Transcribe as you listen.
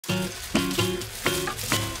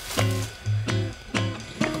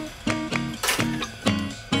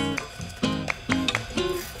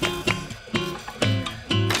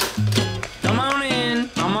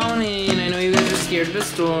a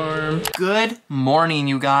storm. Good morning,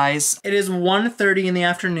 you guys. It is 1:30 in the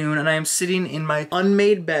afternoon and I am sitting in my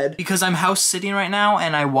unmade bed because I'm house sitting right now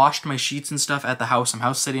and I washed my sheets and stuff at the house I'm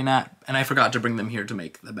house sitting at and I forgot to bring them here to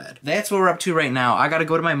make the bed. That's what we're up to right now. I gotta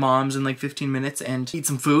go to my mom's in like 15 minutes and eat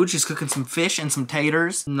some food. She's cooking some fish and some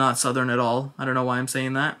taters. Not southern at all. I don't know why I'm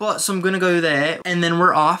saying that. But so I'm gonna go there and then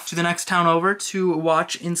we're off to the next town over to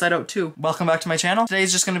watch Inside Out 2. Welcome back to my channel.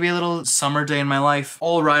 Today's just gonna be a little summer day in my life.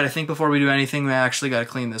 All right, I think before we do anything, we actually gotta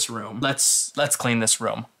clean this room. Let's clean this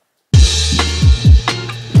room.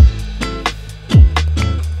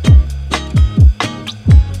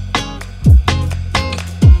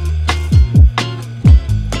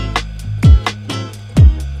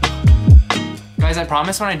 Guys, I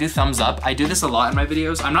promise when I do thumbs up, I do this a lot in my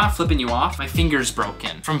videos. I'm not flipping you off. My finger's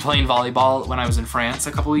broken from playing volleyball when I was in France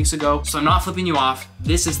a couple weeks ago. So I'm not flipping you off.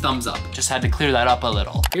 This is thumbs up. Just had to clear that up a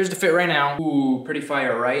little. Here's the fit right now. Ooh, pretty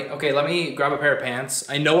fire, right? Okay, let me grab a pair of pants.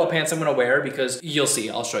 I know what pants I'm gonna wear because you'll see,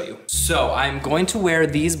 I'll show you. So I'm going to wear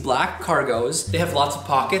these black cargos. They have lots of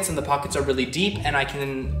pockets and the pockets are really deep and I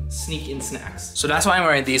can sneak in snacks. So that's why I'm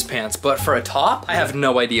wearing these pants. But for a top, I have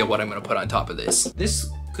no idea what I'm gonna put on top of this. This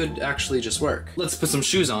could actually just work. Let's put some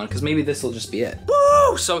shoes on because maybe this will just be it.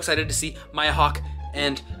 Woo! So excited to see Maya Hawke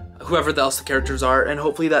and whoever else the characters are, and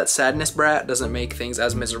hopefully that sadness brat doesn't make things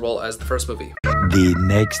as miserable as the first movie. The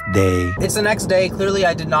next day. It's the next day. Clearly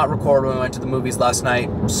I did not record when we went to the movies last night.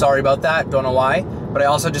 Sorry about that, don't know why. But I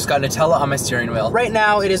also just got Nutella on my steering wheel. Right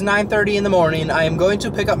now it is 9:30 in the morning. I am going to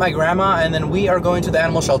pick up my grandma and then we are going to the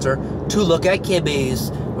animal shelter to look at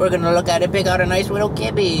kibbies. We're gonna look at it, pick out a nice little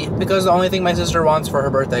kibby. Because the only thing my sister wants for her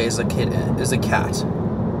birthday is a cat. So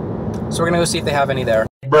we're gonna go see if they have any there.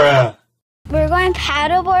 Bruh. We're going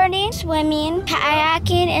paddleboarding, swimming,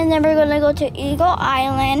 kayaking, and then we're gonna go to Eagle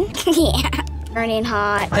Island. Yeah. Burning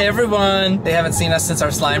hot. Hey everyone! They haven't seen us since our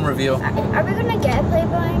slime review. Are we gonna get a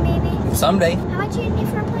Playboy maybe? Someday. How much do you need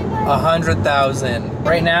for a Playboy? 100,000.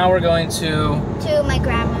 Right now we're going to my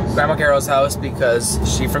grandma's. Grandma Carol's house because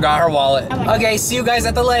she forgot her wallet. Okay, see you guys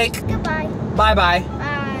at the lake. Goodbye. Bye bye.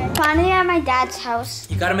 Bye. Finally at my dad's house.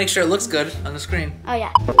 You gotta make sure it looks good on the screen. Oh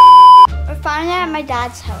yeah. We're finally at my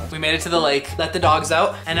dad's house. We made it to the lake, let the dogs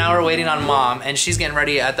out, and now we're waiting on mom, and she's getting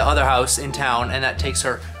ready at the other house in town, and that takes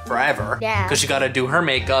her forever. Yeah. Because she gotta do her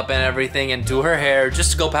makeup and everything and do her hair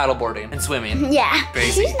just to go paddleboarding and swimming. Yeah.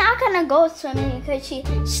 Crazy. She's not gonna go swimming because she's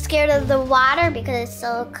scared of the water because it's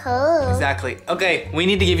so cold. Exactly. Okay, we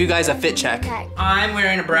need to give you guys a fit check. Okay. I'm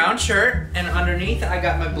wearing a brown shirt, and underneath I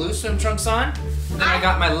got my blue swim trunks on. Then I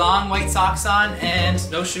got my long white socks on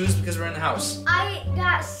and no shoes because we're in the house. I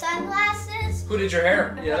got sunglasses. Who did your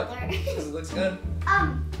hair? Yep. Because it looks good.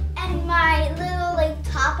 And my little like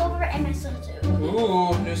top over and my swimsuit.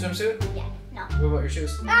 Ooh, new swimsuit? Yeah, no. What about your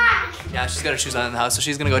shoes? Ah! Yeah, she's got her shoes on in the house, so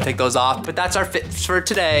she's gonna go take those off. But that's our fit for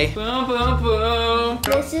today. Boom, boom, boom.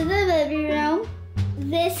 This is the living room.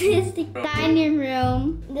 This is the dining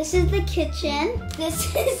room. This is the kitchen.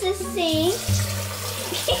 This is the sink.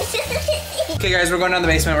 Okay guys, we're going down the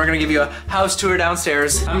basement. We're gonna give you a house tour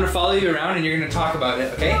downstairs. I'm gonna follow you around and you're gonna talk about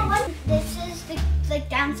it, okay? This is the like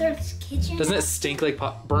downstairs kitchen. Doesn't it stink like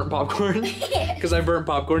burnt popcorn? Because I burnt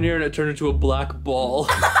popcorn here and it turned into a black ball.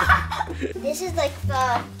 This is like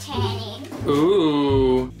the tanning.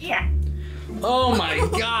 Ooh. Yeah. Oh my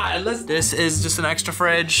god. This is just an extra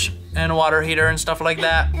fridge and a water heater and stuff like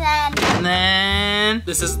that. And then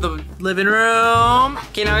this is the living room.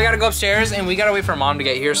 Okay, now we gotta go upstairs and we gotta wait for mom to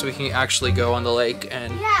get here so we can actually go on the lake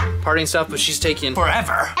and party and stuff, but she's taking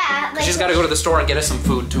forever. Yeah, like, She's gotta go to the store and get us some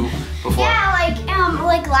food too before. Yeah,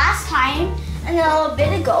 like last time and then a little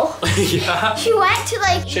bit ago. Yeah. She went to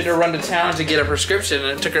like She had to run to town to get a prescription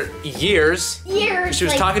and it took her years. She was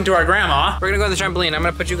like, talking to our grandma. We're gonna go on the trampoline. I'm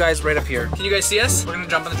gonna put you guys right up here. Can you guys see us? We're gonna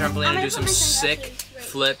jump on the trampoline and do some sick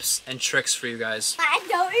flips and tricks for you guys. I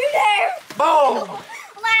don't you dare. Boom!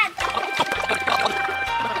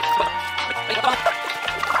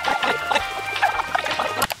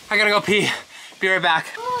 I gotta go pee. Be right back.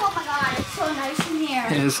 Oh my god, it's so nice in here.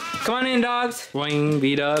 It is. Come on in, dogs. Wing,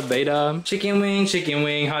 beta, beta. Chicken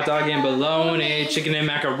wing, hot dog and bologna, chicken and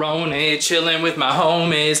macaroni, chilling with my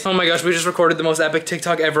homies. Oh my gosh, we just recorded the most epic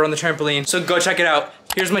TikTok ever on the trampoline. So go check it out.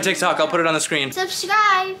 Here's my TikTok, I'll put it on the screen.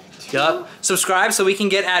 Subscribe. Yup. Subscribe so we can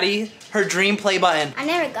get Addie her dream play button. I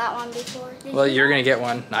never got one before. Well, you're gonna get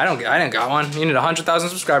one. I didn't got one. You need 100,000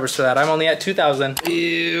 subscribers for that. I'm only at 2,000.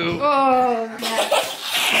 Ew. Oh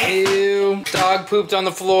my. Ew. Dog pooped on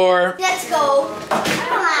the floor. Let's go.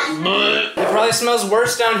 Come on. It probably smells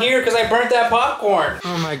worse down here because I burnt that popcorn.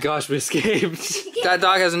 Oh my gosh, we escaped. That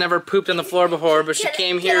dog has never pooped on the floor before, but she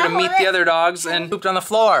came here to meet the other dogs and pooped on the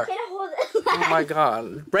floor. Can I hold it? Oh my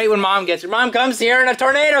god. Right when mom gets here. Mom comes here and a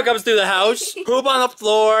tornado comes through the house. Poop on the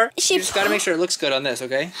floor. You just gotta make sure it looks good on this,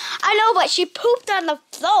 okay? I know, but she pooped on the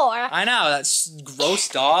floor. I know, that's gross,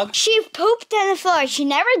 dog. She pooped on the floor. She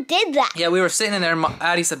never did that. Yeah, we were sitting in there and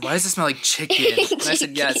Addie said, why does it smell like chicken? And I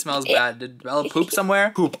said, yeah, it smells bad. Did Bella poop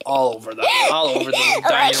somewhere? Poop all over the dining room.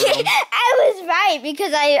 I was right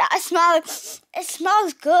because I smell. It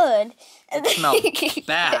smells good. It smells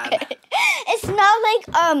bad. It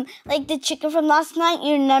smelled like the chicken from last night.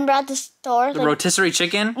 You remember at the store? The rotisserie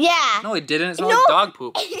chicken? Yeah. No, it didn't. It smelled like dog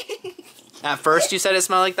poop. At first, you said it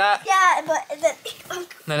smelled like that? Yeah, but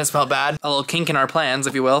then it smelled bad. A little kink in our plans,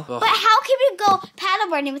 if you will. But how can we go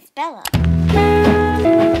paddleboarding with Bella?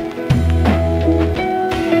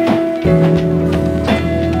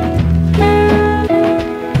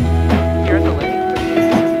 You're at the lake.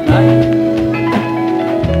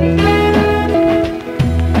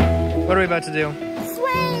 What are we about to do?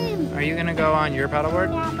 Swim! Are you gonna go on your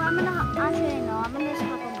paddleboard? Yeah, but I'm gonna just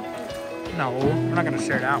hop on my feet. No, we're not gonna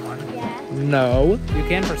share that one. Yeah. No. You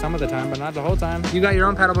can for some of the time, but not the whole time. You got your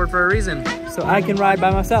own paddleboard for a reason. So I can ride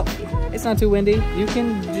by myself. It's not too windy. You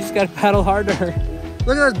just gotta paddle harder.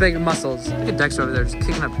 Look at those big muscles. Look at Dexter over there just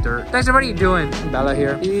kicking up dirt. Dexter, what are you doing? Bella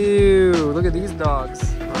here. Ew, look at these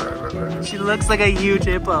dogs. She looks like a huge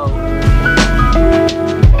hippo.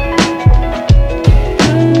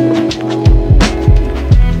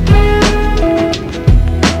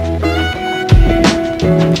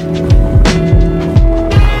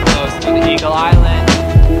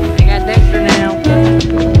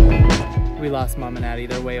 Lost Mom and Addie.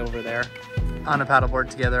 They're way over there on a paddleboard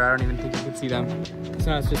together. I don't even think you can see them.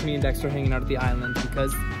 So now it's just me and Dexter hanging out at the island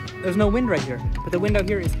because there's no wind right here. But the wind out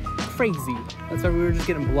here is crazy. That's why we were just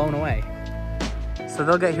getting blown away. So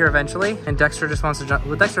they'll get here eventually, and Dexter just wants to jump.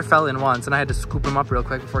 Well, Dexter fell in once, and I had to scoop him up real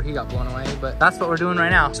quick before he got blown away. But that's what we're doing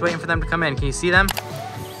right now. Just waiting for them to come in. Can you see them?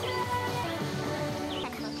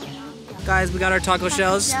 Guys, we got our taco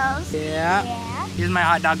shells. Yeah. Here's my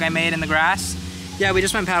hot dog I made in the grass. Yeah, we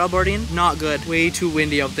just went paddleboarding. Not good. Way too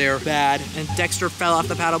windy out there. Bad. And Dexter fell off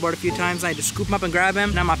the paddleboard a few times. I had to scoop him up and grab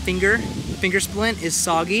him. Now my finger splint is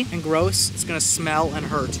soggy and gross. It's gonna smell and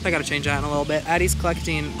hurt. I gotta change that in a little bit. Addie's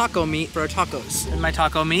collecting taco meat for our tacos. And my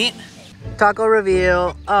taco meat. Taco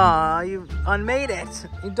reveal. Aw, you unmade it.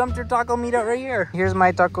 You dumped your taco meat out right here. Here's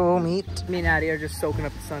my taco meat. Me and Addie are just soaking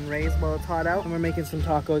up the sun rays while it's hot out. And we're making some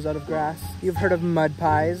tacos out of grass. You've heard of mud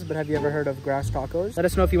pies, but have you ever heard of grass tacos? Let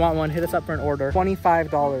us know if you want one. Hit us up for an order.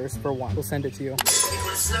 $25 for one. We'll send it to you. It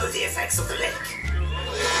will slow the effects of the lake.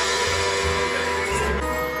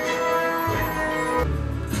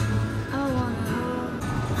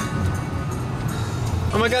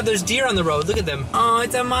 Oh my god, there's deer on the road. Look at them. Oh,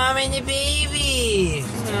 it's a mom and a baby.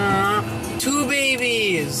 Aww. Two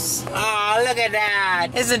babies. Oh, look at that.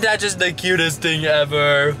 Isn't that just the cutest thing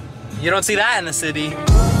ever? You don't see that in the city.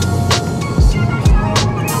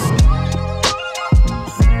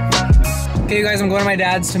 Okay, you guys, I'm going to my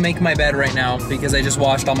dad's to make my bed right now because I just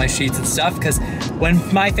washed all my sheets and stuff because when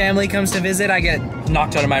my family comes to visit, I get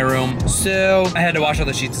knocked out of my room. So I had to wash all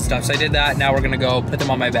the sheets and stuff. So I did that. Now we're gonna go put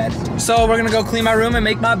them on my bed. So we're gonna go clean my room and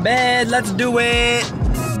make my bed. Let's do it.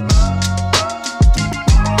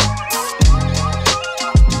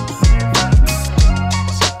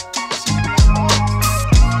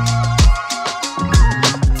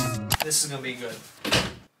 This is gonna be good.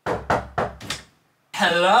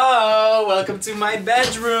 Hello, welcome to my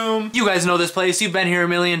bedroom. You guys know this place, you've been here a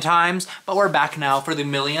million times, but we're back now for the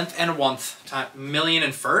millionth and oneth time, million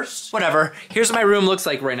and first? Whatever, here's what my room looks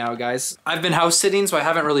like right now, guys. I've been house sitting, so I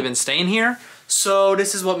haven't really been staying here. So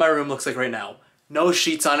this is what my room looks like right now. No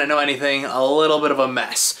sheets on it, no anything, a little bit of a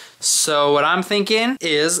mess. So what I'm thinking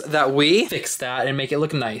is that we fix that and make it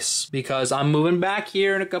look nice because I'm moving back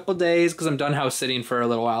here in a couple days because I'm done house sitting for a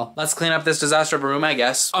little while. Let's clean up this disaster of a room, I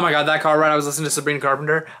guess. Oh my god, that car ride I was listening to Sabrina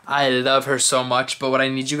Carpenter. I love her so much, but what I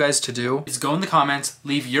need you guys to do is go in the comments,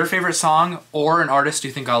 leave your favorite song or an artist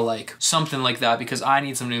you think I'll like. Something like that because I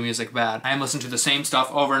need some new music bad. I am listening to the same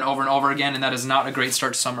stuff over and over and over again and that is not a great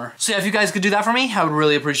start to summer. So yeah, if you guys could do that for me, I would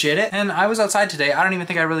really appreciate it. And I was outside today. I don't even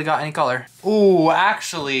think I really got any color. Ooh,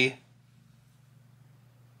 actually,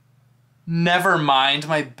 never mind,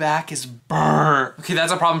 my back is burnt. Okay,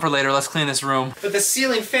 that's a problem for later. Let's clean this room. But the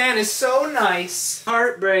ceiling fan is so nice.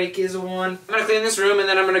 Heartbreak is one. I'm gonna clean this room and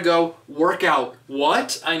then I'm gonna go work out.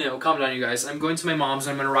 What? I know, calm down you guys. I'm going to my mom's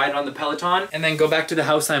and I'm gonna ride on the Peloton and then go back to the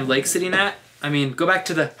house I'm lake sitting at. I mean, go back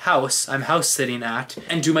to the house I'm house sitting at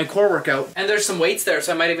and do my core workout. And there's some weights there,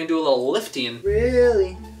 so I might even do a little lifting.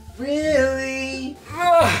 Really? Really?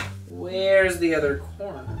 Ugh. Where's the other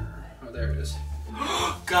corner? Oh, there it is.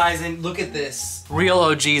 Guys, and look at this. Real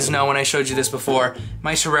OGs know when I showed you this before.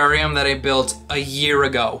 My terrarium that I built a year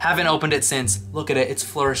ago. Haven't opened it since. Look at it, it's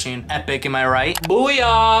flourishing. Epic, am I right?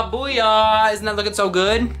 Booyah, booyah. Isn't that looking so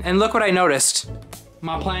good? And look what I noticed.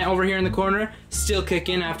 My plant over here in the corner, still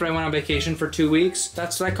kicking after I went on vacation for 2 weeks.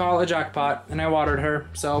 That's what I call a jackpot, and I watered her,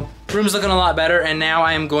 so. Room's looking a lot better, and now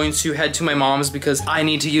I am going to head to my mom's because I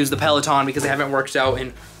need to use the Peloton because I haven't worked out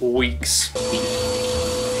in weeks.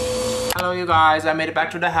 Hello, you guys, I made it back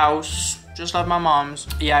to the house. Just left my mom's.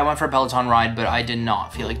 Yeah, I went for a Peloton ride, but I did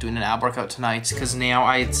not feel like doing an ab workout tonight because now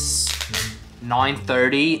it's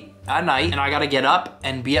 9:30 at night and I gotta get up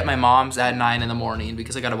and be at my mom's at 9 in the morning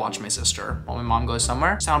because I gotta watch my sister while my mom goes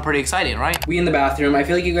somewhere. Sound pretty exciting, right? We in the bathroom. I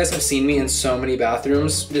feel like you guys have seen me in so many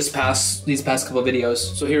bathrooms these past couple of videos.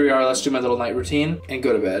 So here we are, let's do my little night routine and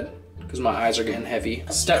go to bed because my eyes are getting heavy.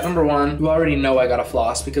 Step number 1, you already know I gotta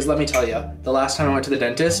floss because let me tell you, the last time I went to the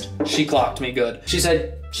dentist, she clocked me good. She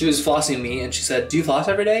said, she was flossing me and she said, do you floss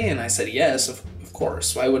every day? And I said, yes, of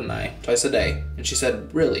course, why wouldn't I? Twice a day. And she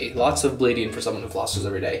said, really? Lots of bleeding for someone who flosses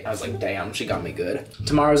every day. I was like, damn, she got me good.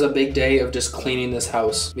 Tomorrow's a big day of just cleaning this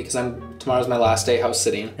house because tomorrow's my last day house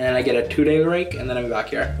sitting. And then I get a 2-day break and then I'm back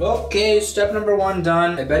here. Okay, step number 1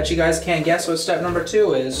 done. I bet you guys can't guess what step number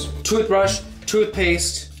 2 is. Toothbrush,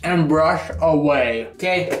 toothpaste, and brush away.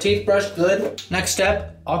 Okay, teeth brush, good. Next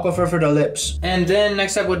step, aquifer for the lips. And then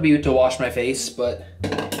next step would be to wash my face, but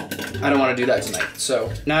I don't want to do that tonight.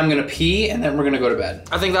 So now I'm gonna pee and then we're gonna go to bed.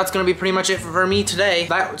 I think that's gonna be pretty much it for me today.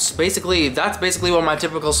 That's basically what my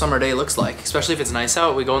typical summer day looks like, especially if it's nice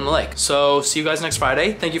out, we go in the lake. So see you guys next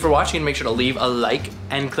Friday. Thank you for watching and make sure to leave a like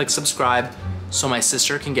and click subscribe so my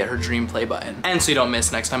sister can get her dream play button and so you don't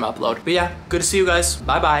miss next time I upload. But yeah, good to see you guys.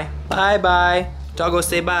 Bye-bye. Bye-bye. Doggo,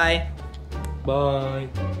 say bye. Bye.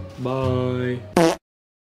 Bye.